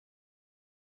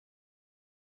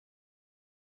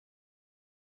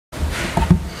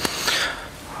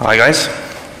Hi guys.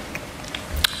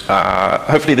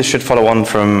 Hopefully this should follow on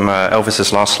from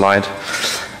Elvis's last slide,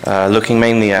 looking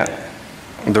mainly at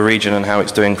the region and how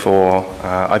it's doing for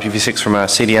IPv6 from a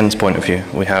CDN's point of view.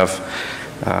 We have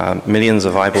millions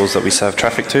of eyeballs that we serve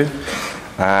traffic to,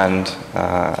 and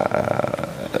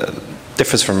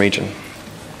differs from region.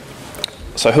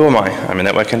 So who am I? I'm a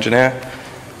network engineer.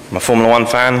 I'm a Formula 1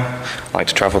 fan. I like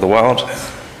to travel the world.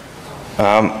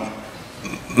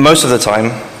 Most of the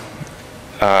time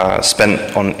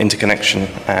spent on interconnection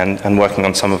and working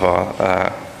on some of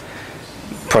our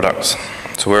products.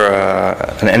 So we're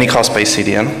an Anycast-based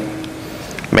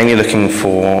CDN, mainly looking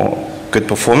for good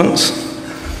performance,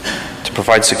 to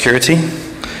provide security,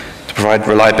 to provide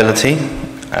reliability,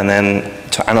 and then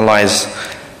to analyze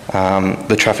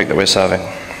the traffic that we're serving.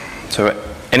 So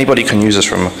anybody can use us,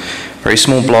 from a very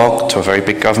small blog to a very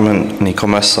big government, an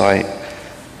e-commerce site.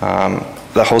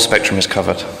 The whole spectrum is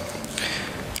covered.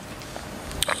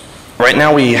 Right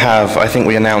now we have, I think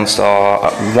we announced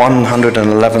our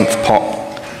 111th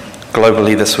POP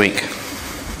globally this week.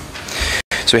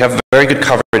 So we have very good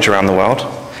coverage around the world,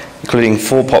 including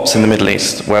 4 POPs in the Middle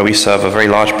East, where we serve a very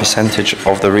large percentage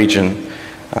of the region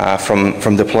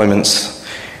from deployments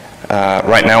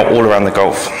right now all around the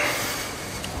Gulf.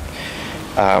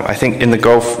 I think in the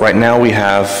Gulf right now we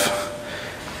have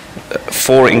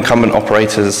 4 incumbent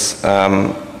operators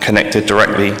connected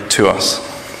directly to us,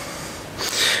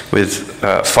 with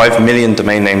 5 million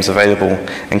domain names available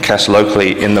and cached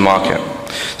locally in the market.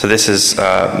 So this is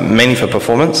mainly for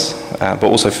performance, but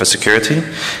also for security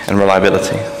and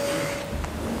reliability.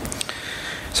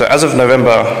 So as of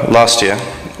November last year,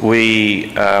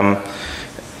 we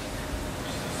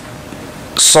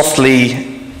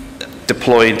softly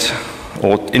deployed,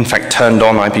 or in fact turned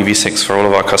on IPv6 for all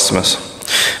of our customers.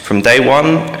 From day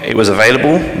one, it was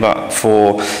available, but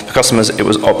for the customers, it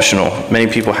was optional. Many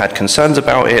people had concerns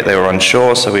about it, they were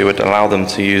unsure, so we would allow them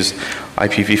to use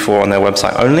IPv4 on their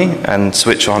website only and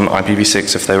switch on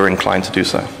IPv6 if they were inclined to do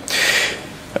so.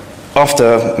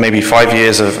 After maybe 5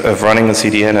 years of running the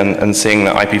CDN and seeing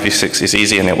that IPv6 is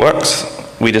easy and it works,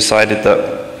 we decided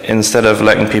that instead of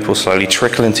letting people slowly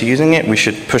trickle into using it, we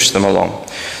should push them along.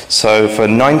 So for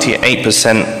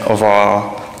 98% of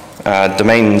our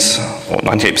domains, or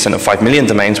 98% of 5 million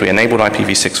domains, we enabled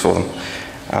IPv6 for them.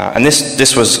 And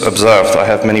this was observed. I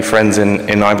have many friends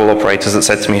in eyeball operators that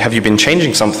said to me, have you been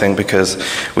changing something, because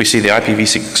we see the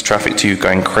IPv6 traffic to you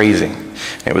going crazy.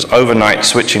 It was overnight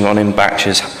switching on in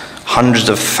batches, hundreds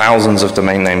of thousands of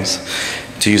domain names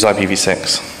to use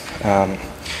IPv6.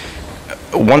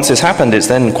 Once this happened, it's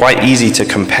then quite easy to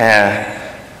compare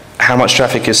how much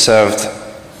traffic is served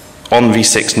on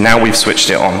v6 now we've switched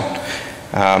it on.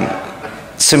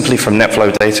 Simply from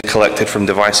NetFlow data collected from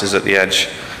devices at the edge.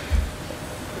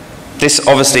 This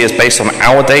obviously is based on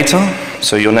our data,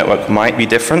 so your network might be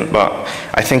different, but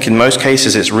I think in most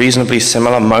cases it's reasonably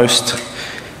similar. Most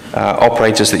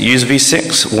operators that use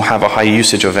v6 will have a high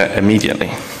usage of it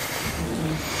immediately.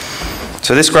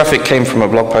 So this graphic came from a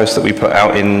blog post that we put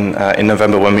out in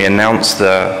November when we announced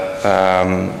the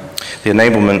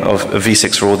enablement of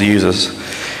v6 for all the users.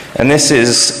 And this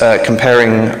is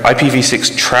comparing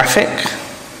IPv6 traffic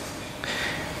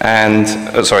and,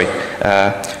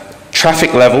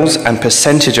 traffic levels and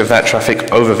percentage of that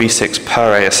traffic over v6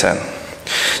 per ASN.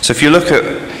 So if you look at,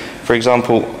 for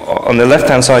example, on the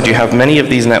left-hand side, you have many of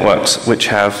these networks which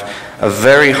have a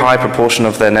very high proportion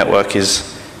of their network is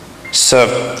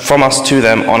served from us to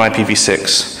them on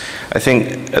IPv6. I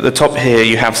think at the top here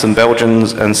you have some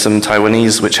Belgians and some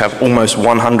Taiwanese which have almost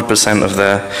 100% of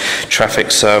their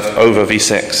traffic served over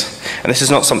v6. And this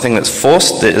is not something that's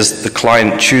forced, it is the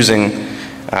client choosing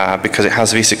because it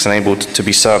has v6 enabled to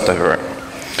be served over it.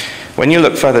 When you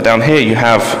look further down here, you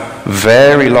have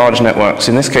very large networks.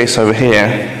 In this case over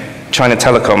here, China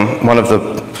Telecom, one of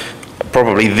the,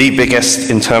 probably the biggest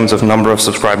in terms of number of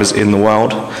subscribers in the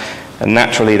world. And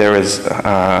naturally there is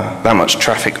that much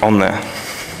traffic on there.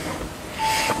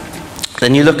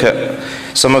 Then you look at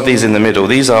some of these in the middle.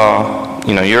 These are,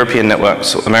 European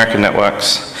networks, or American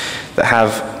networks that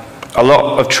have a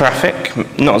lot of traffic,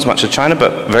 not as much as China,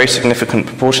 but very significant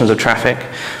proportions of traffic,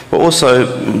 but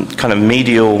also kind of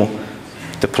medial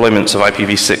deployments of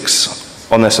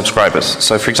IPv6 on their subscribers.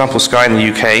 So for example, Sky in the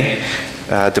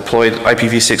UK deployed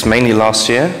IPv6 mainly last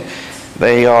year.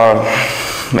 They are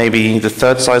maybe the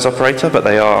 3rd size operator, but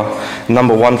they are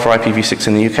 #1 for IPv6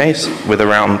 in the UK, with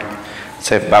around,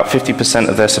 say, about 50%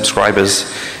 of their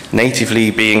subscribers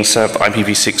natively being served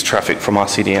IPv6 traffic from our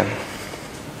CDN.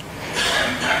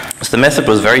 So the method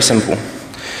was very simple.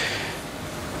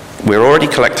 We're already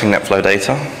collecting NetFlow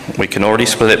data. We can already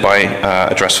split it by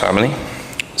address family.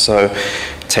 So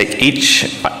take each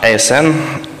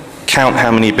ASN, count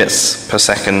how many bits per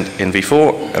second in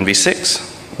v4 and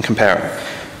v6, and compare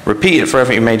it. Repeat it for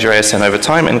every major ASN over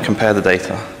time and compare the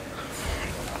data.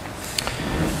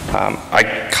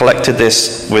 I collected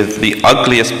this with the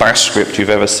ugliest bash script you've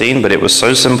ever seen, but it was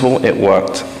so simple, it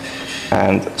worked.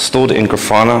 And stored it in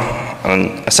Grafana,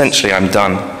 and essentially I'm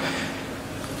done.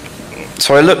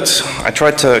 So I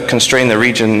tried to constrain the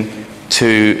region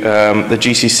to the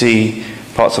GCC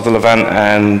parts of the Levant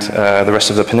and the rest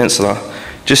of the peninsula,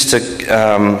 just to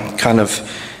kind of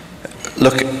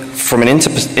look from an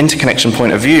interconnection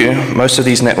point of view. Most of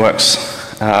these networks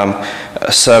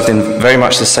are served in very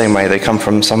much the same way. They come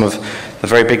from some of the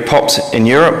very big POPs in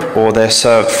Europe, or they're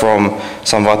served from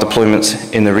some of our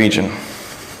deployments in the region.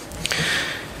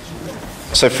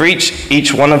 So for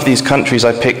each one of these countries,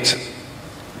 I picked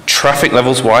traffic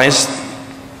levels wise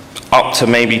up to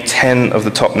maybe 10 of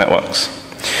the top networks.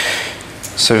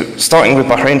 So starting with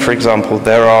Bahrain, for example,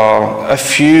 there are a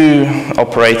few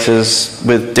operators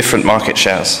with different market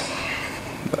shares.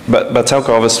 But telco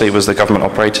obviously was the government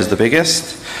operators the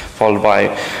biggest, followed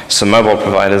by some mobile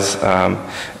providers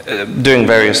doing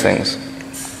various things.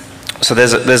 So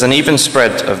there's an even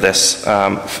spread of this.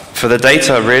 For the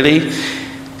data, really,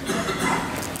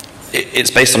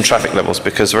 it's based on traffic levels,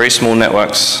 because very small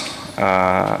networks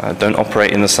don't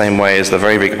operate in the same way as the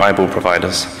very big eyeball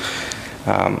providers.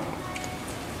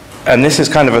 And this is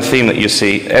kind of a theme that you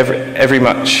see. Every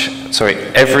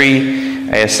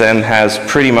ASN has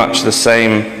pretty much the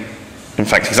same, in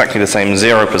fact exactly the same,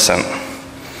 0%.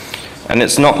 And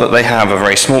it's not that they have a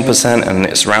very small percent and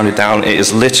it's rounded down, it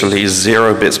is literally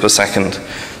 0 bits per second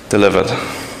delivered.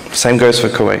 Same goes for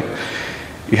Kuwait.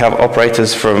 You have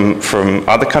operators from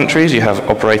other countries, you have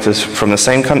operators from the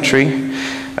same country,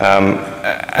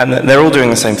 and they're all doing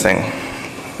the same thing.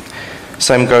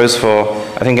 Same goes for,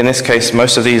 I think in this case,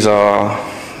 most of these are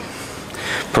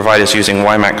providers using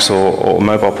WiMAX or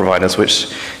mobile providers,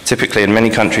 which typically in many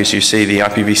countries you see the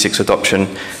IPv6 adoption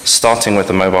starting with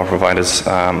the mobile providers.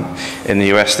 In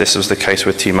the US, this was the case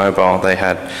with T-Mobile. They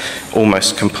had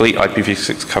almost complete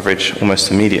IPv6 coverage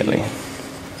almost immediately.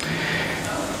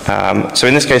 So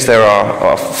in this case, there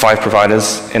are 5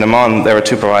 providers. In Oman, there are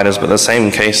 2 providers, but the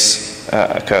same case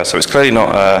occurs. So it's clearly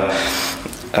not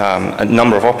a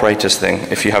number of operators thing.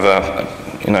 If you have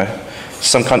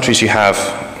some countries you have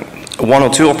 1 or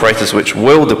 2 operators which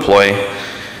will deploy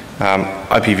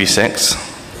IPv6,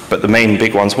 but the main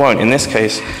big ones won't. In this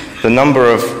case, the number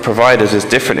of providers is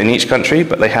different in each country,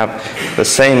 but they have the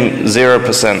same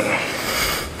 0%.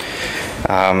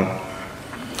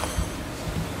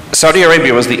 Saudi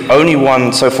Arabia was the only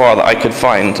one so far that I could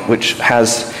find which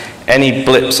has any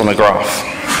blips on a graph.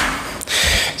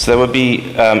 So there would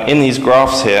be, in these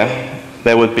graphs here,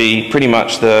 there would be pretty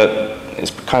much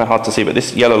it's kind of hard to see, but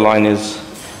this yellow line is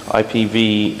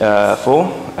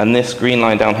IPv4, and this green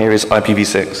line down here is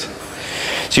IPv6.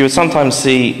 So you would sometimes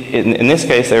see, in this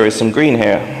case, there is some green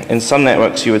here. In some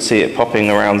networks, you would see it popping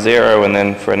around 0, and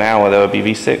then for an hour, there would be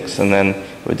v6, and then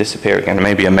it would disappear again,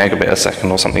 maybe a megabit a second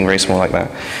or something very small like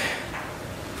that.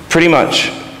 Pretty much,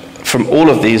 from all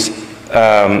of these,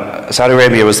 Saudi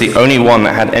Arabia was the only one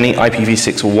that had any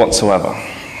IPv6 whatsoever.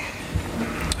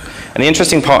 And the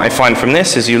interesting part I find from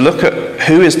this is you look at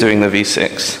who is doing the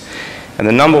v6, and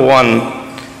the number one,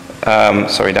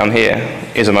 down here,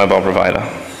 is a mobile provider.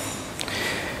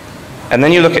 And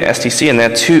then you look at STC, and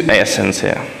there are 2 ASNs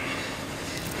here.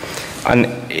 And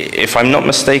if I'm not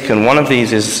mistaken, one of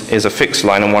these is a fixed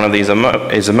line, and one of these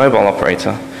is a mobile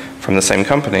operator from the same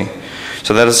company.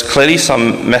 So there's clearly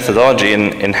some methodology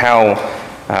in how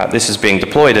this is being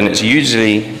deployed, and it's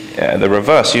usually the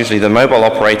reverse. Usually the mobile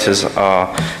operators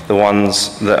are the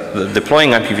ones that are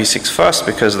deploying IPv6 first,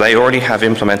 because they already have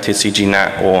implemented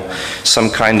CGNAT or some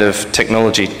kind of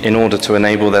technology in order to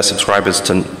enable their subscribers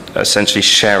to essentially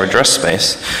share address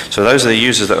space. So those are the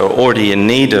users that are already in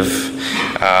need of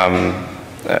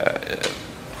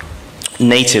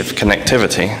native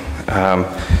connectivity.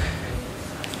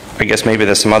 I guess maybe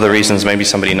there's some other reasons, maybe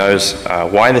somebody knows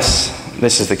why this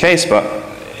is the case, but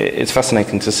it's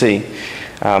fascinating to see.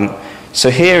 So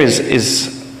here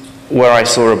is where I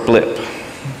saw a blip.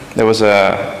 There was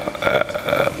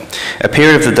a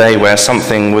period of the day where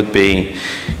something would be,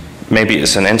 maybe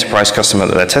it's an enterprise customer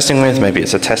that they're testing with, maybe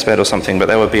it's a test bed or something, but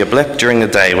there would be a blip during the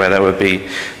day where there would be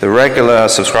the regular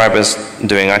subscribers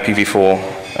doing IPv4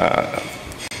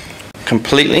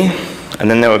 completely, and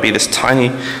then there would be this tiny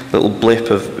little blip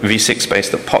of v6 space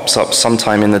that pops up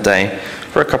sometime in the day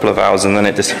for a couple of hours, and then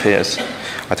it disappears.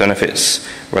 I don't know if it's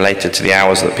related to the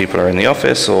hours that people are in the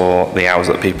office or the hours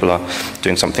that people are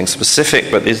doing something specific,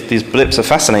 but these blips are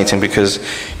fascinating because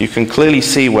you can clearly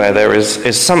see where there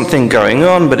is something going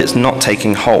on, but it's not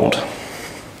taking hold.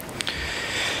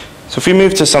 So if we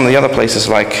move to some of the other places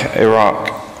like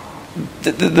Iraq,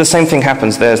 the same thing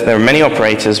happens. There are many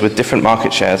operators with different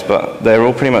market shares, but they're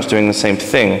all pretty much doing the same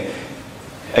thing.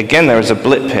 Again, there is a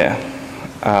blip here.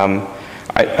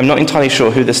 I'm not entirely sure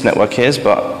who this network is,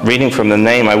 but reading from the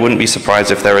name, I wouldn't be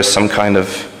surprised if there is some kind of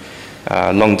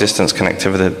long-distance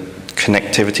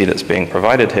connectivity that's being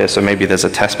provided here, so maybe there's a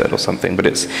testbed or something, but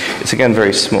it's again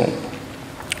very small.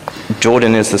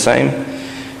 Jordan is the same.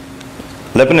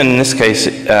 Lebanon, in this case,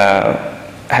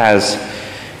 has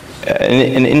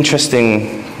an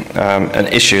interesting an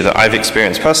issue that I've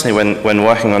experienced personally when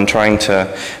working on trying to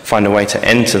find a way to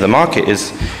enter the market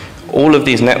is all of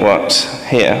these networks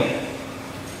here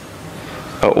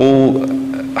are all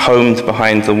homed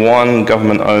behind the one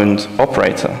government-owned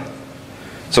operator.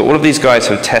 So all of these guys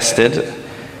have tested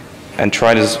and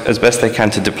tried as best they can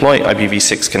to deploy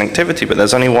IPv6 connectivity, but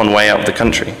there's only one way out of the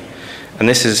country. And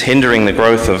this is hindering the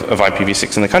growth of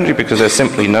IPv6 in the country because there's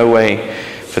simply no way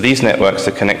for these networks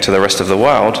to connect to the rest of the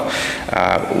world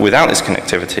without this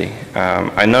connectivity.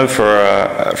 I know for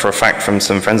a fact from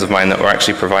some friends of mine that we're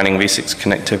actually providing V6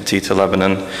 connectivity to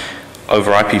Lebanon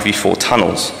over IPv4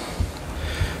 tunnels.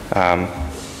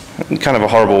 Kind of a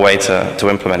horrible way to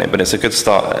implement it, but it's a good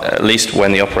start, at least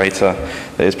when the operator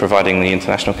that is providing the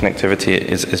international connectivity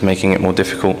is making it more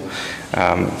difficult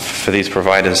for these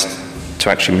providers to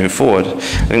actually move forward.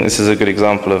 I think this is a good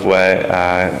example of where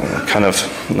kind of,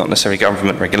 not necessarily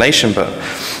government regulation, but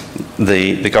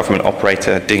the government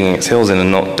operator digging its heels in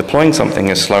and not deploying something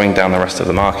is slowing down the rest of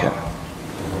the market.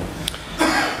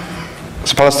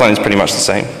 So Palestine is pretty much the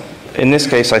same. In this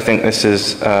case, I think this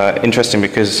is interesting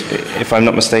because, if I'm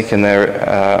not mistaken, there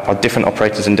are different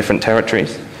operators in different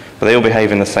territories, but they all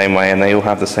behave in the same way and they all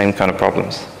have the same kind of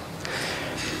problems.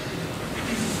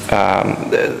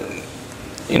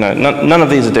 You know, none of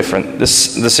these are different. The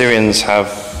Syrians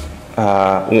have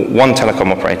one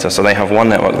telecom operator, so they have one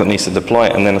network that needs to deploy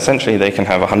it, and then essentially they can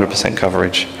have 100%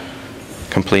 coverage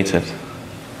completed.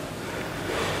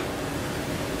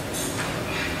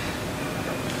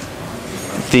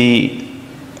 The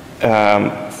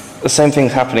same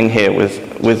thing's happening here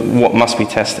with what must be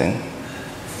testing.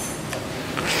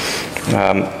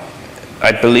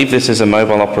 I believe this is a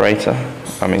mobile operator.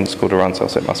 I mean, it's called a run cell,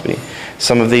 so it must be.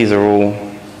 Some of these are all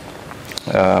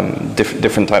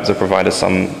different types of providers,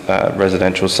 some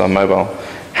residential, some mobile.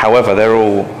 However, they're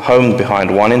all homed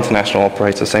behind one international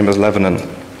operator, same as Lebanon,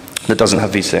 that doesn't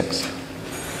have V6.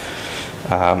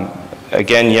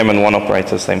 Again, Yemen, one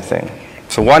operator, same thing.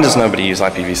 So why does nobody use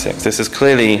IPv6? This is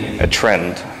clearly a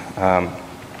trend. An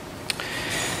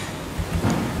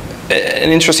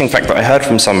interesting fact that I heard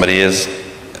from somebody is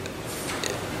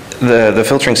the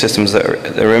filtering systems that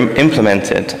are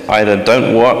implemented either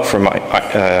don't work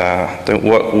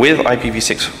with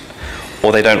IPv6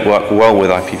 or they don't work well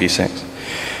with IPv6.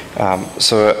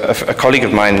 So a colleague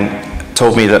of mine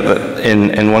told me that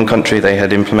in one country they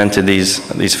had implemented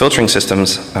these filtering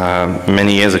systems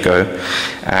many years ago,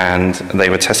 and they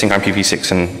were testing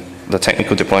IPv6 and the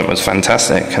technical deployment was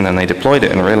fantastic, and then they deployed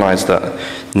it and realized that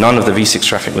none of the V6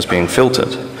 traffic was being filtered.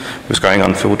 It was going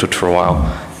unfiltered for a while,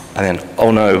 and then,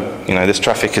 oh no, you know, this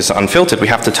traffic is unfiltered, we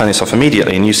have to turn this off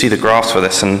immediately. And you see the graphs for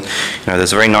this, and you know,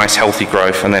 there's a very nice healthy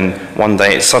growth, and then one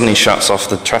day it suddenly shuts off,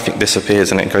 the traffic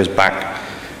disappears, and it goes back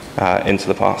into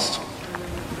the past.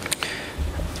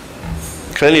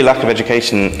 Clearly, lack of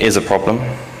education is a problem.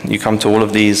 You come to all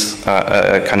of these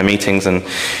kind of meetings and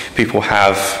people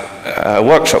have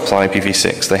workshops on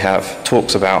IPv6. They have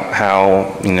talks about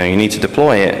how you need to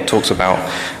deploy it, talks about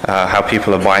how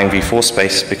people are buying v4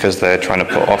 space because they're trying to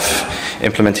put off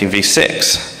implementing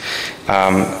v6.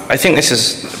 I think this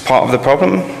is part of the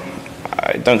problem.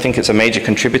 I don't think it's a major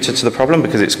contributor to the problem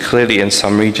because it's clearly in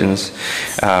some regions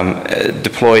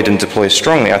deployed and deployed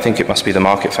strongly. I think it must be the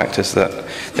market factors that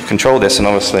control this, and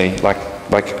obviously,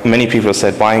 like many people have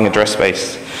said, buying address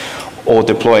space or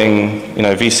deploying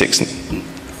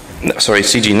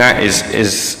CGNAT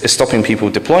is stopping people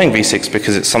deploying v6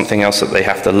 because it's something else that they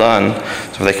have to learn.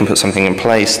 So if they can put something in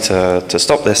place to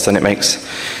stop this, then it makes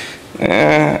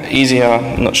easier,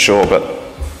 I'm not sure, but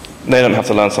they don't have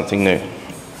to learn something new.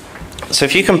 So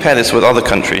if you compare this with other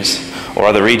countries, or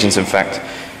other regions in fact,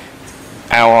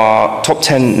 our top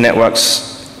 10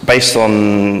 networks based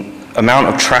on amount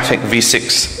of traffic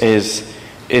v6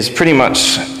 is pretty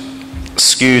much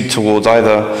skewed towards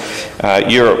either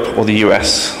Europe or the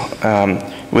US,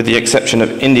 with the exception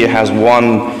of India has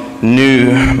one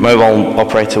new mobile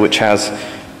operator which has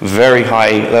very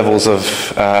high levels of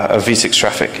V6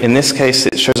 traffic. In this case,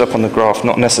 it shows up on the graph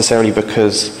not necessarily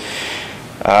because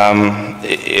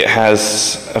it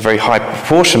has a very high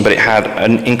proportion, but it had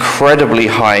an incredibly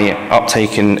high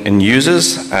uptake in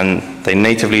users, and they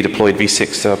natively deployed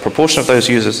V6 to a proportion of those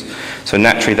users, so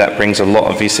naturally that brings a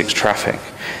lot of V6 traffic.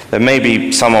 There may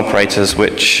be some operators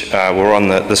which were on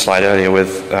the slide earlier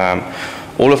with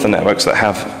all of the networks that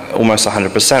have almost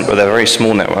 100%, but they're very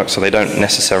small networks, so they don't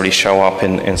necessarily show up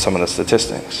in some of the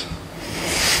statistics.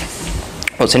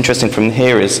 What's interesting from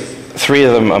here is 3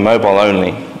 of them are mobile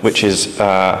only, which is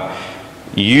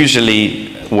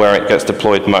usually where it gets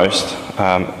deployed most.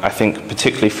 I think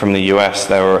particularly from the US,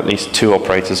 there were at least 2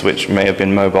 operators which may have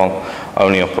been mobile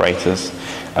only operators.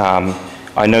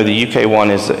 I know the UK one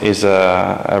is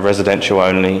a residential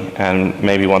only, and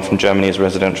maybe one from Germany is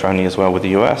residential only as well with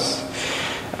the US.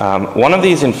 One of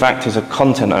these, in fact, is a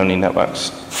content-only networks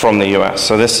from the US.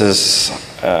 So this is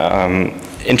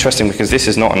interesting because this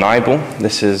is not an eyeball.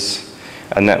 This is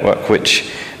a network which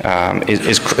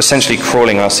is essentially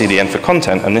crawling our CDN for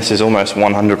content, and this is almost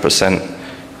 100%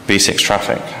 V6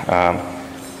 traffic.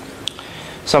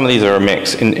 Some of these are a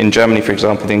mix. In Germany, for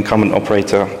example, the incumbent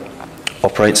operator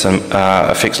operates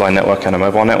a fixed line network and a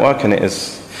mobile network, and it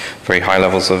is very high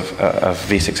levels of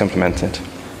V6 implemented.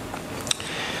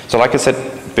 So like I said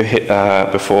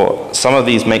before, some of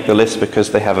these make the list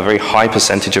because they have a very high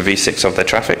percentage of V6 of their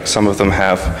traffic. Some of them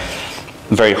have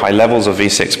very high levels of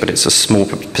V6, but it's a small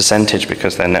percentage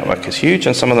because their network is huge,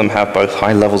 and some of them have both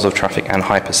high levels of traffic and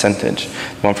high percentage.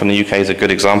 The one from the UK is a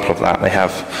good example of that. They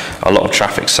have a lot of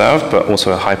traffic served, but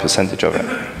also a high percentage of it.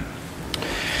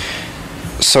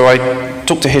 So I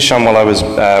talked to Hisham while I was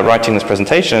writing this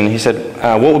presentation, and he said,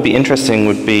 what would be interesting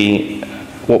would be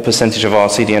what percentage of our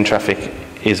CDN traffic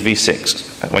is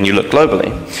V6 when you look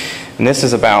globally. And this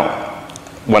is about,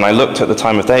 when I looked at the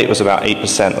time of day, it was about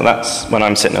 8%. Well, that's when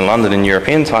I'm sitting in London in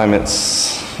European time,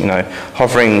 it's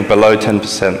hovering below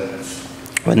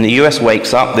 10%. When the US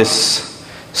wakes up, this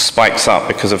spikes up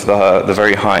because of the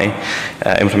very high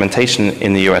implementation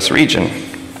in the US region.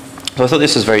 So I thought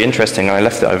this was very interesting, and I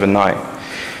left it overnight.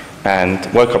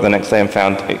 And woke up the next day and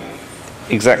found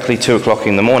exactly 2 o'clock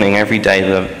in the morning every day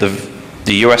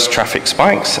the US traffic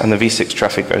spikes and the V6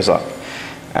 traffic goes up.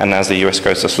 And as the US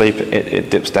goes to sleep, it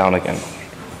dips down again.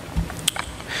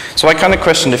 So I kind of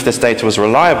questioned if this data was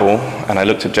reliable, and I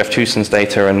looked at Jeff Houston's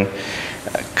data and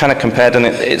kind of compared, and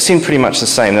it seemed pretty much the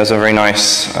same. There's a very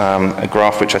nice a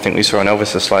graph, which I think we saw on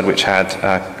Elvis' slide, which had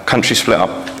country split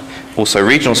up, also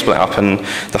regional split up, and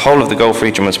the whole of the Gulf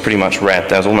region was pretty much red.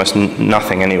 There was almost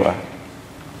nothing anywhere.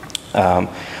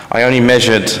 I only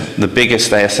measured the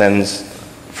biggest ASNs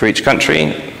for each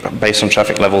country based on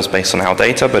traffic levels, based on our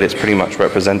data, but it's pretty much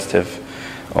representative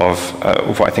of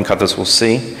what I think others will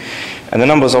see. And the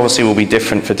numbers obviously will be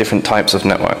different for different types of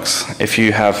networks. If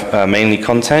you have mainly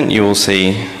content, you will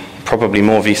see probably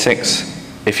more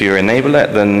V6 if you enable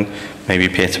it than maybe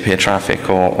peer-to-peer traffic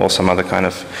or some other kind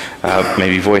of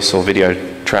maybe voice or video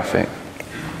traffic.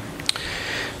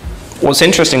 What's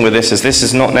interesting with this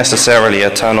is not necessarily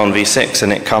a turn on V6,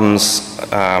 and it comes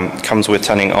with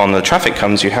turning on the traffic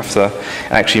comes. You have to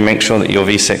actually make sure that your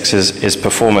V6 is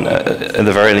performant at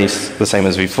the very least the same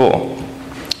as V4.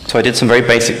 So I did some very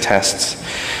basic tests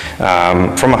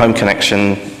from a home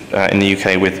connection in the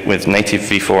UK with native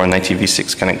V4 and native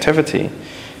V6 connectivity,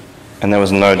 and there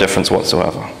was no difference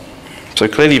whatsoever. So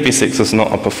clearly V6 is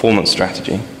not a performance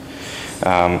strategy.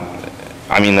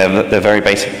 I mean, they're very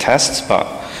basic tests,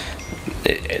 but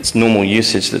it's normal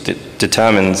usage that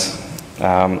determines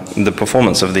the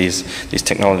performance of these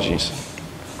technologies.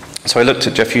 So I looked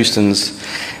at Jeff Houston's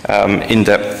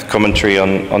in-depth commentary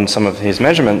on some of his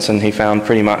measurements, and he found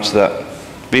pretty much that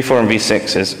V4 and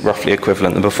V6 is roughly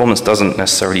equivalent. The performance doesn't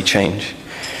necessarily change.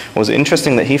 What was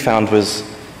interesting that he found was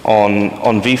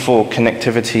on V4,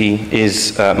 connectivity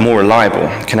is more reliable.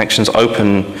 Connections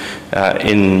open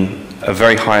in a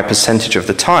very high percentage of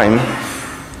the time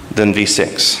than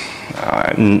V6.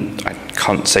 I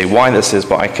can't say why this is,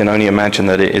 but I can only imagine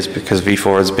that it is because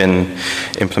V4 has been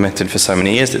implemented for so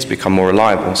many years, it's become more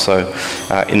reliable. So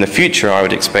in the future, I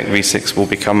would expect V6 will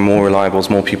become more reliable as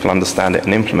more people understand it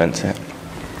and implement it.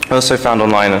 I also found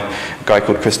online a guy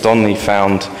called Chris Donnelly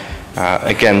found,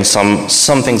 again, some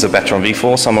things are better on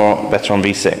V4, some are better on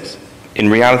V6. In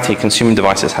reality, consumer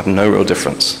devices have no real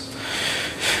difference.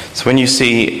 So when you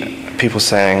see people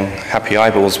saying happy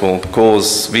eyeballs will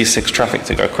cause V6 traffic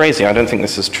to go crazy, I don't think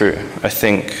this is true. I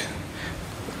think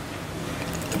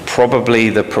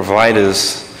probably the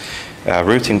providers'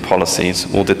 routing policies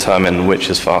will determine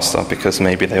which is faster, because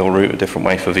maybe they all route a different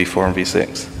way for V4 and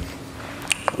V6,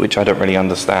 which I don't really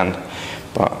understand.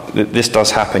 But this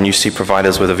does happen. You see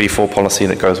providers with a v4 policy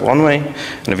that goes one way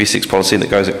and a v6 policy that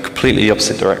goes a completely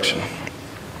opposite direction.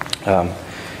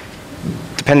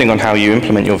 Depending on how you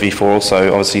implement your v4 also,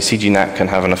 obviously CGNAT can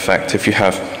have an effect. If you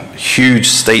have huge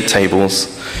state tables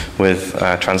with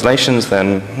translations,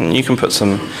 then you can put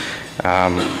some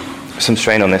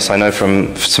strain on this. I know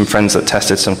from some friends that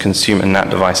tested some consumer NAT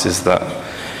devices that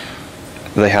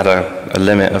they had a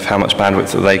limit of how much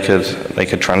bandwidth that they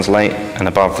could translate, and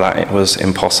above that it was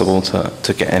impossible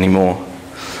to get any more.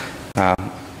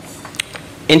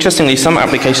 Interestingly, some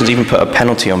applications even put a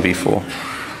penalty on v4.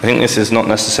 I think this is not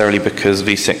necessarily because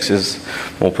v6 is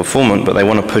more performant, but they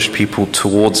want to push people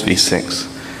towards v6.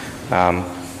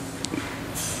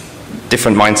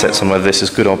 Different mindsets on whether this is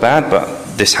good or bad,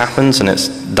 but this happens and it's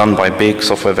done by big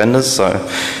software vendors, so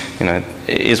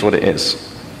it is what it is.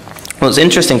 What's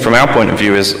interesting from our point of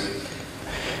view is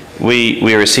we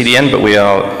are a CDN, but we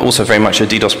are also very much a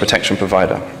DDoS protection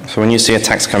provider. So when you see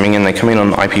attacks coming in, they come in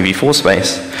on the IPv4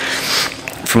 space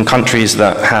from countries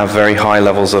that have very high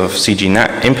levels of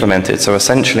CGNAT implemented. So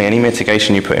essentially any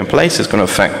mitigation you put in place is going to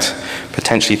affect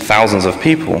potentially thousands of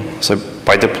people. So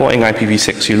by deploying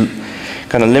IPv6, you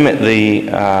kind of limit the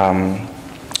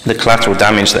collateral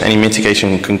damage that any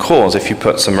mitigation can cause. If you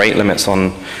put some rate limits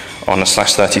on a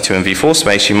 /32 in v4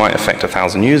 space, you might affect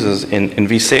 1,000 users. In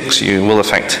v6, you will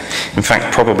affect, in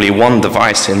fact, probably one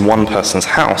device in one person's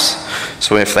house.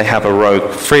 So if they have a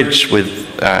rogue fridge with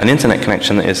an internet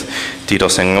connection that is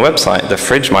DDoSing a website, the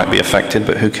fridge might be affected,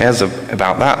 but who cares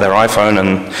about that? Their iPhone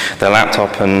and their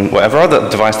laptop and whatever other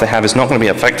device they have is not going to be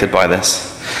affected by this.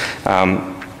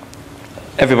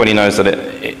 Everybody knows that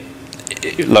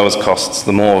it lowers costs.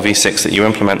 The more v6 that you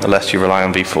implement, the less you rely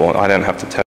on v4. I don't have to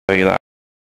tell you that.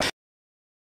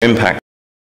 Impact.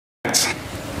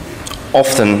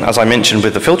 Often, as I mentioned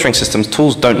with the filtering systems,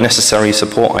 tools don't necessarily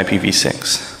support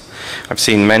IPv6. I've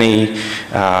seen many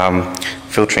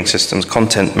filtering systems,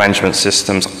 content management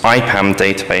systems, IPAM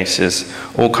databases,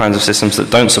 all kinds of systems that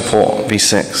don't support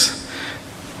v6.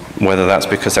 Whether that's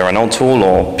because they're an old tool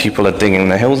or people are digging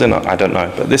their heels in, I don't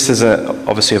know. But this is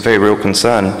obviously a very real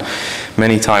concern.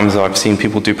 Many times I've seen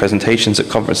people do presentations at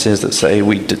conferences that say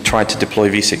we tried to deploy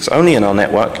v6 only in our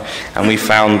network, and we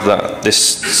found that this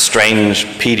strange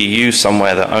PDU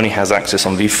somewhere that only has access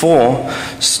on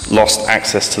v4 lost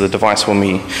access to the device when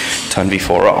we turned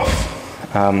v4 off.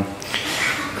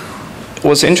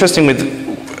 What's interesting with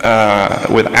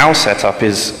our setup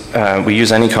is we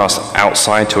use Anycast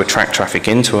outside to attract traffic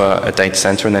into a data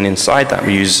center, and then inside that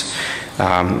we use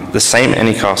the same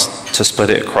Anycast to split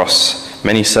it across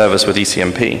many servers with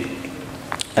ECMP.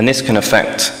 And this can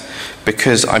affect,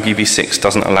 because IPv6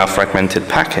 doesn't allow fragmented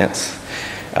packets,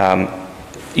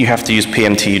 you have to use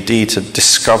PMTUD to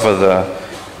discover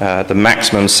the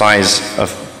maximum size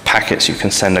of packets you can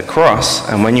send across,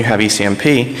 and when you have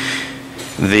ECMP,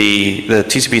 the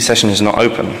TCP session is not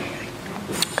open.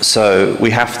 So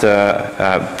we have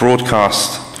to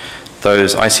broadcast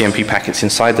those ICMP packets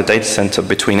inside the data center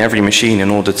between every machine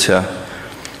in order to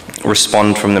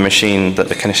respond from the machine that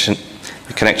the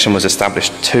connection was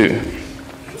established to.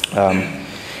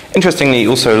 Interestingly,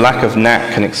 also lack of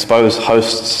NAT can expose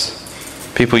hosts.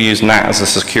 People use NAT as a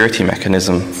security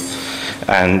mechanism,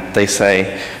 and they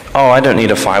say, oh, I don't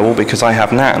need a firewall because I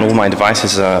have NAT and all my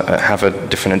devices have a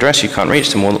different address, you can't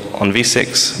reach them. Well, on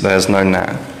v6, there's no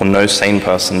NAT, or no sane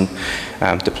person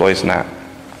deploys NAT.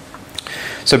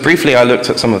 So briefly, I looked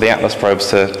at some of the Atlas probes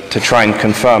to try and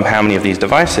confirm how many of these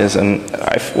devices, and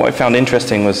what I found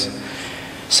interesting was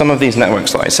some of these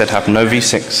networks, like I said, have no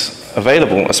v6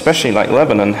 available, especially like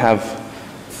Lebanon,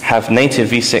 have native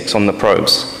v6 on the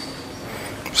probes.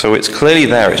 So it's clearly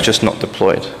there, it's just not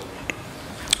deployed.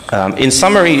 In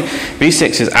summary,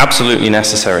 v6 is absolutely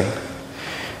necessary.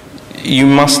 You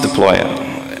must deploy it.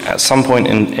 At some point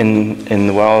in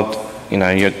the world,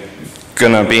 you're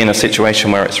going to be in a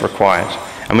situation where it's required.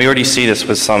 And we already see this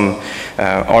with some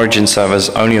origin servers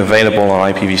only available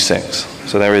on IPv6.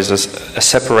 So there is a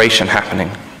separation happening.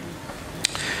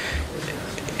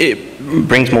 It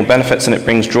brings more benefits and it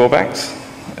brings drawbacks.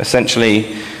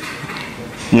 Essentially,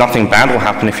 nothing bad will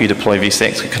happen if you deploy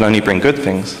v6. It can only bring good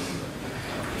things.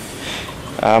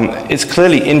 It's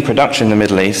clearly in production in the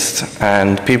Middle East,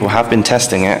 and people have been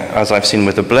testing it, as I've seen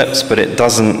with the blips, but it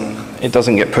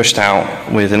doesn't get pushed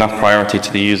out with enough priority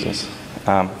to the users.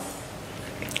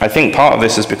 I think part of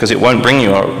this is because it won't bring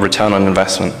you a return on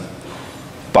investment,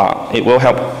 but it will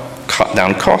help cut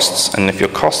down costs, and if your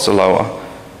costs are lower,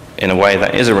 in a way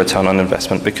that is a return on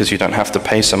investment because you don't have to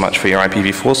pay so much for your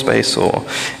IPv4 space or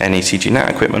any CGNAT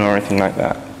equipment or anything like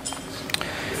that.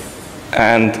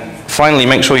 And Finally,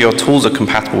 make sure your tools are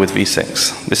compatible with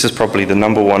v6. This is probably the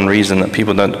 #1 reason that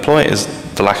people don't deploy is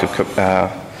the lack of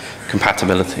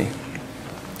compatibility.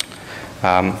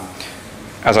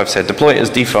 As I've said, deploy it as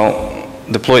default,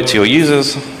 deploy it to your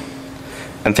users,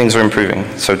 and things are improving,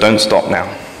 so don't stop now.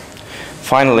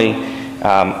 Finally,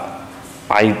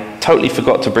 I totally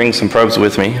forgot to bring some probes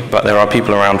with me, but there are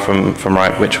people around from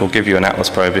RIPE which will give you an Atlas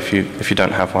probe if you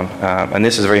don't have one. And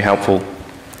this is very helpful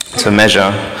to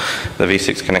measure the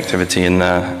v6 connectivity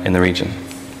in the region.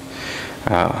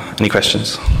 Any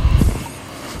questions?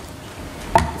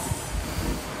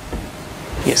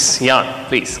 Yes, Jan,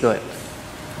 please, go ahead.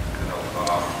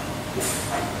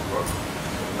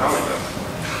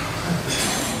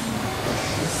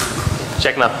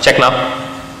 Check now, check now.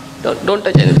 Don't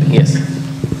touch anything, yes.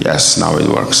 Yes, now it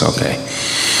works, okay.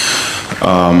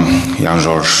 Jan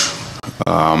George,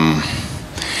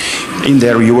 in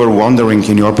there you were wondering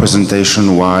in your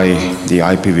presentation why the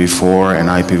IPv4 and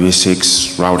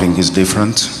IPv6 routing is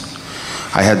different.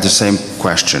 I had the same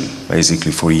question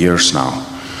basically for years now.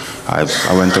 I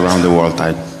went around the world,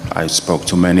 I spoke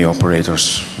to many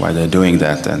operators why they're doing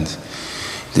that, and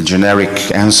the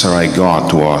generic answer I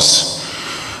got was,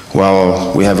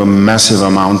 well, we have a massive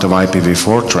amount of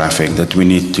IPv4 traffic that we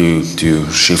need to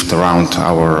shift around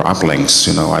our uplinks.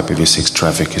 You know, IPv6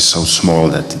 traffic is so small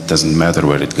that it doesn't matter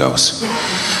where it goes.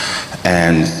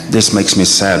 And this makes me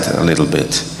sad a little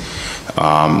bit.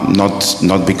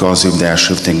 Not because if they are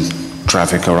shifting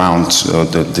traffic around,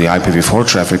 the IPv4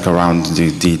 traffic around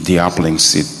the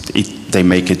uplinks, they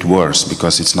make it worse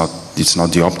because it's not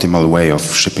the optimal way of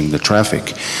shipping the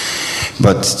traffic.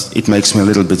 But it makes me a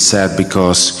little bit sad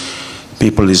because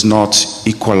people is not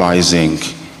equalizing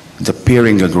the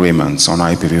peering agreements on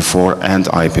IPv4 and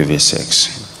IPv6.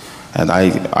 And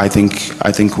I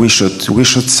think we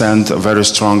should send a very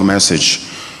strong message.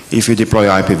 If you deploy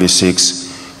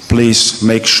IPv6, please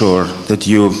make sure that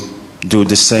you do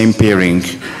the same peering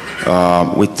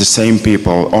with the same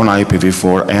people on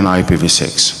IPv4 and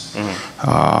IPv6.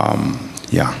 Mm-hmm.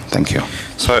 Yeah, thank you.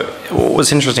 So what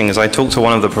was interesting is I talked to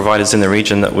one of the providers in the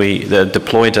region that we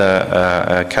deployed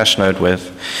a cache node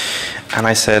with, and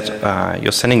I said,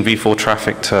 you're sending v4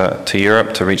 traffic to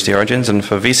Europe to reach the origins, and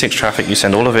for v6 traffic you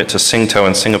send all of it to Singto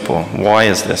and Singapore. Why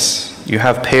is this? You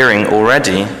have peering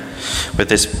already with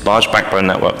this large backbone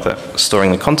network that's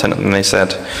storing the content, and they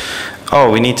said,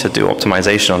 oh, we need to do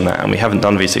optimization on that, and we haven't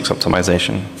done v6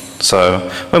 optimization. So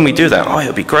when we do that, oh,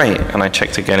 it'll be great. And I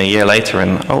checked again a year later,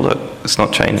 and oh, look, it's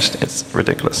not changed. It's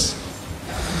ridiculous.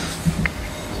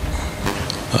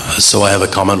 So I have a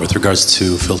comment with regards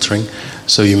to filtering.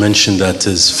 So you mentioned that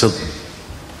is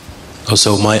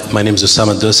so my name is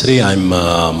Osama Dosri. I'm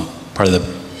part of the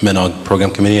MENOG program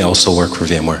committee. I also work for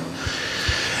VMware.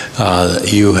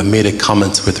 You have made a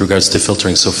comment with regards to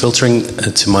filtering. So filtering,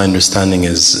 to my understanding,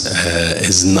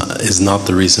 is not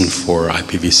the reason for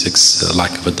IPv6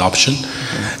 lack of adoption.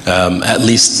 At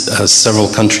least several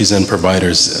countries and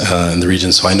providers in the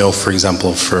region. So I know, for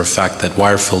example, for a fact that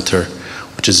WireFilter,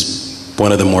 which is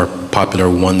one of the more popular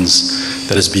ones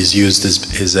that is being used,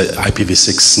 is a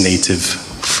IPv6 native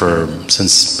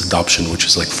since adoption, which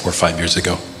is like 4 or 5 years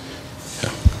ago.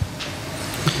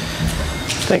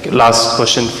 Thank you. Last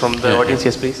question from the audience.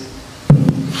 Yes, please.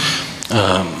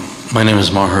 My name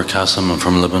is Maher Qasim. I'm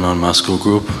from Lebanon Moscow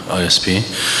Group, ISP.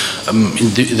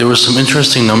 There were some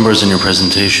interesting numbers in your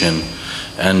presentation,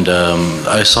 and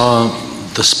I saw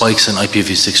the spikes in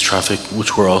IPv6 traffic,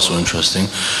 which were also interesting.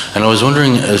 And I was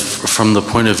wondering if, from the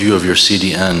point of view of your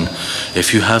CDN,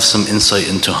 if you have some insight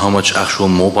into how much actual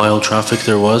mobile traffic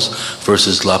there was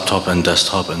versus laptop and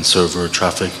desktop and server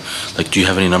traffic. Like, do you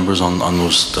have any numbers on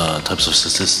those types of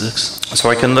statistics? So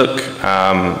I can look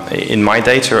in my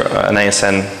data, an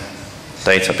ASN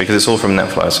data, because it's all from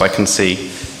NetFlow, so I can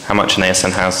see how much an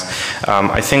ASN has.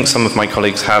 I think some of my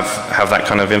colleagues have that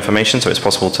kind of information, so it's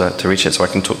possible to reach it, so I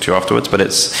can talk to you afterwards. But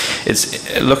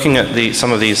it's looking at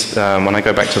some of these, when I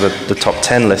go back to the top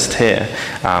 10 list here,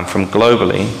 from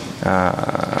globally,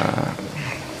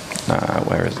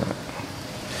 where is it?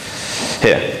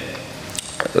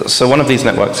 Here. So one of these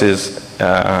networks is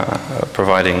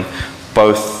providing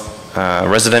both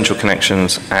residential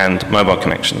connections and mobile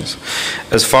connections.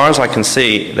 As far as I can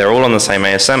see, they're all on the same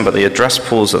ASM, but the address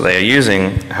pools that they are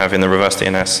using have in the reverse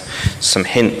DNS some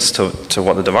hints to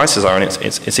what the devices are, and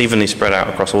it's evenly spread out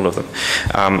across all of them.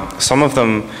 Some of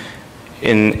them,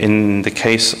 in the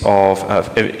case of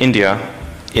India,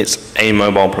 it's a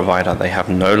mobile provider. They have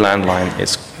no landline.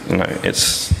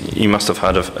 You must have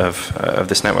heard of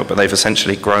this network, but they've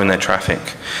essentially grown their traffic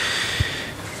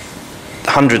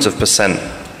hundreds of percent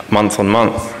month on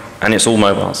month, and it's all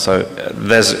mobile. So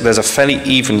there's a fairly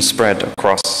even spread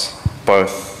across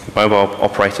both mobile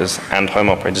operators and home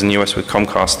operators. In the US with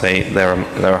Comcast,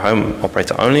 they're a home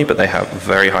operator only, but they have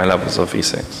very high levels of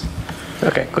V6.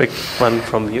 Okay, quick one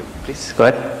from you, please. Go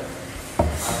ahead.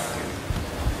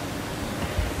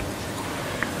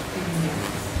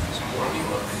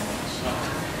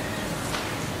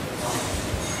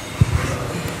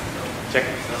 Check.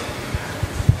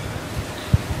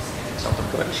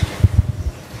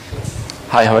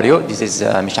 Hi, how are you? This is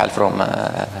Mishal from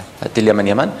Til Yemen,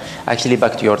 Yemen. Actually,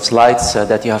 back to your slides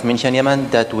that you have mentioned, Yemen,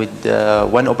 that with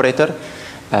one operator,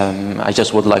 I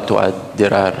just would like to add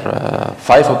there are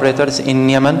 5 operators in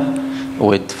Yemen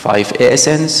with 5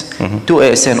 ASNs. 2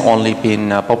 ASN only been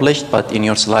published, but in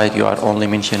your slide you are only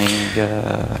mentioning...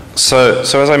 So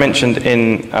as I mentioned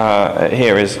in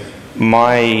here is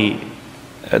my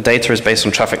data is based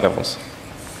on traffic levels.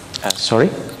 Sorry?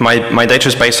 My data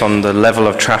is based on the level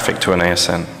of traffic to an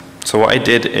ASN. So what I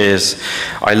did is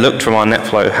I looked from our net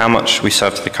flow how much we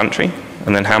serve to the country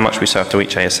and then how much we serve to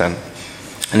each ASN.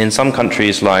 And in some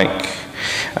countries like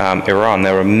Iran,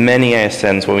 there are many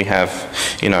ASNs where we have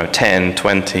 10,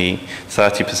 20,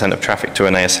 30% of traffic to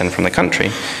an ASN from the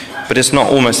country. But it's not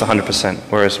almost 100%.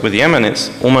 Whereas with Yemen, it's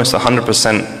almost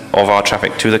 100% of our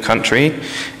traffic to the country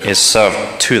is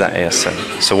served to that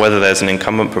ASN. So whether there's an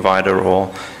incumbent provider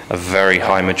or a very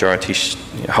high majority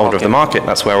holder of the market,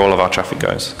 that's where all of our traffic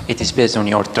goes. It is based on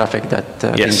your traffic that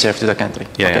being served to the country.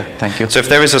 Yeah, okay, yeah. Thank you. So if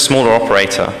there is a smaller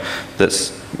operator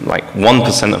that's like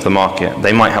 1% of the market,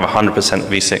 they might have 100%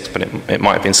 V6, but it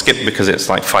might have been skipped because it's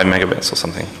like 5 megabits or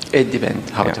something. It depends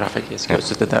how traffic is goes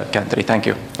to the country. Thank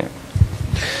you. Yeah.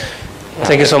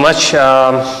 Thank you so much,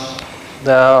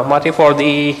 Marty, for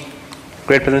the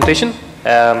great presentation.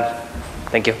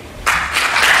 Thank you.